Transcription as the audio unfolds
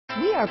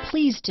We are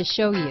pleased to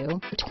show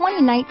you the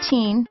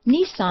 2019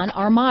 Nissan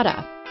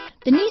Armada.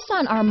 The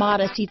Nissan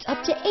Armada seats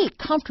up to 8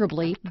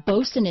 comfortably,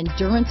 boasts an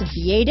endurance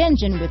V8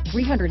 engine with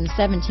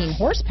 317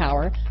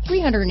 horsepower,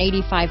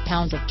 385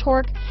 pounds of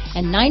torque,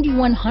 and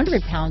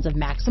 9,100 pounds of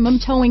maximum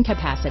towing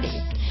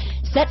capacity.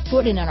 Set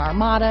foot in an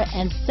Armada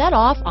and set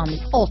off on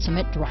the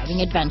ultimate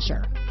driving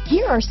adventure.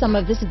 Here are some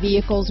of this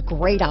vehicle's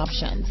great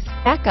options: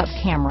 backup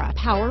camera,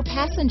 power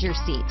passenger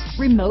seat,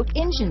 remote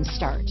engine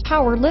start,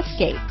 power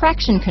liftgate,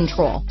 traction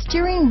control,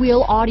 steering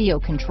wheel audio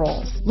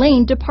controls,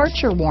 lane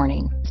departure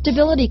warning,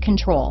 stability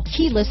control,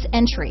 keyless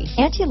entry,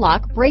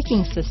 anti-lock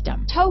braking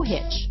system, tow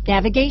hitch,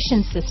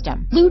 navigation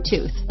system,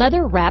 Bluetooth,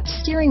 leather-wrapped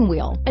steering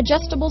wheel,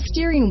 adjustable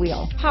steering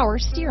wheel, power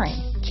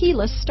steering,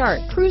 keyless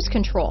start, cruise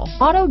control,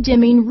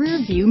 auto-dimming rear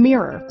view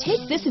mirror.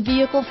 Take this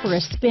vehicle for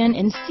a spin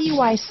and see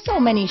why so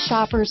many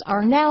shoppers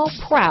are now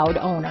proud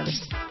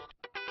owners.